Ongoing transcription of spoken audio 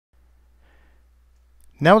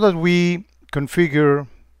Now that we configure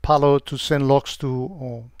Palo to send logs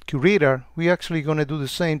to QRadar, we're actually going to do the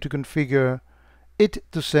same to configure it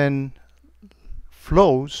to send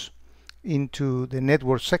flows into the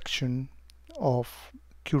network section of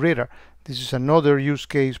QRadar. This is another use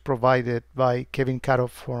case provided by Kevin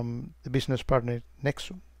Karoff from the business partner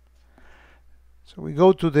Nexus. So we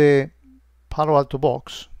go to the Palo Alto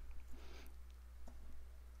box.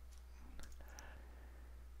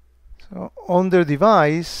 So on their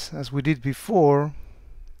device, as we did before,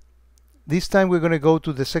 this time we're going to go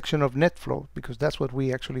to the section of NetFlows because that's what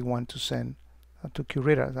we actually want to send to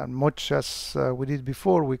QRadar. And much as we did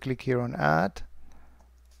before, we click here on Add,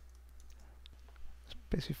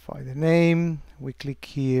 specify the name, we click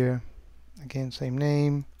here, again same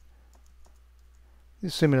name.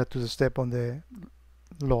 It's similar to the step on the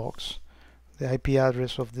logs. The IP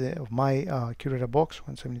address of my QRadar box,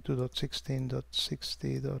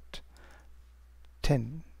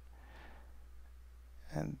 172.16.60.10.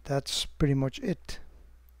 And that's pretty much it.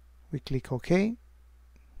 We click OK.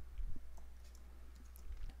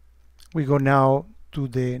 We go now to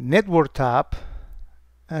the Network tab,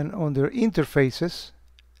 and under Interfaces,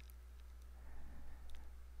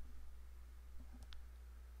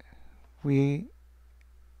 we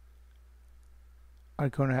are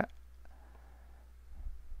going to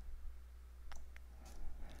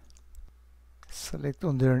select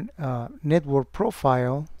under Network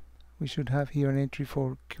Profile. We should have here an entry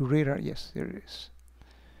for QRadar. Yes, there it is.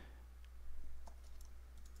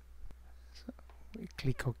 So we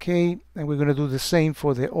click OK, and we're going to do the same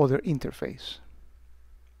for the other interface.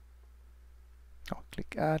 I'll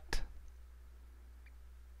click Add,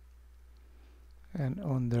 and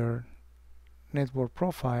under Network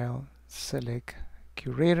Profile, select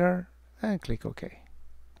QRadar and click OK.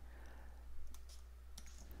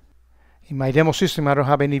 In my demo system, I don't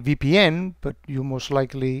have any VPN, but you most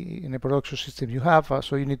likely in a production system you have,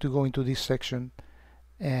 so you need to go into this section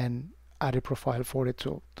and add a profile for it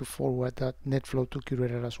to forward that NetFlow to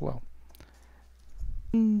QRadar as well.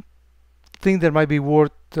 Thing that might be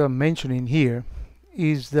worth mentioning here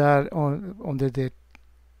is that under the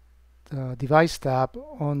Device tab,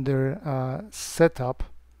 under Setup,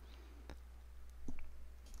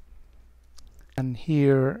 and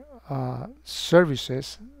here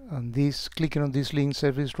Services, and this, clicking on this link,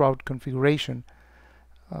 Service Route Configuration,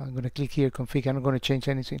 I'm going to click here, Config. I'm not going to change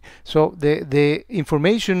anything. So the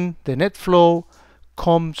information, the NetFlow,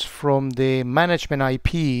 comes from the management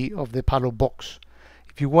IP of the Palo box.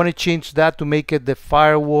 If you want to change that to make it the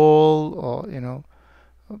firewall, or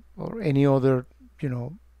or any other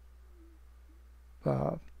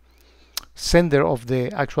sender of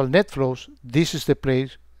the actual NetFlows, this is the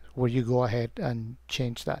place where you go ahead and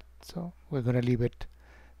change that. So we're going to leave it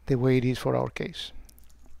the way it is for our case.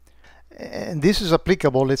 And this is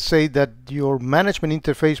applicable. Let's say that your management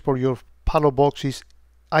interface for your Palo box is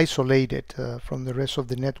isolated from the rest of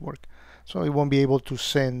the network, so it won't be able to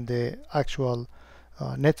send the actual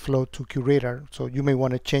NetFlow to QRadar. So you may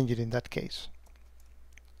want to change it in that case.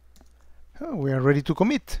 We are ready to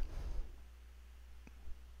commit.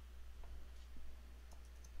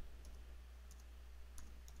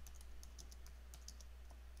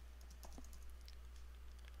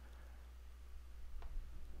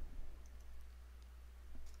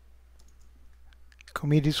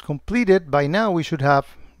 Commit is completed. By now we should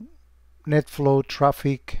have NetFlow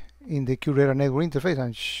traffic in the QRadar network interface,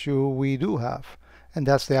 and sure we do have, and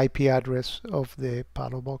that's the IP address of the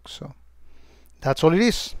Palo box. So that's all it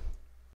is.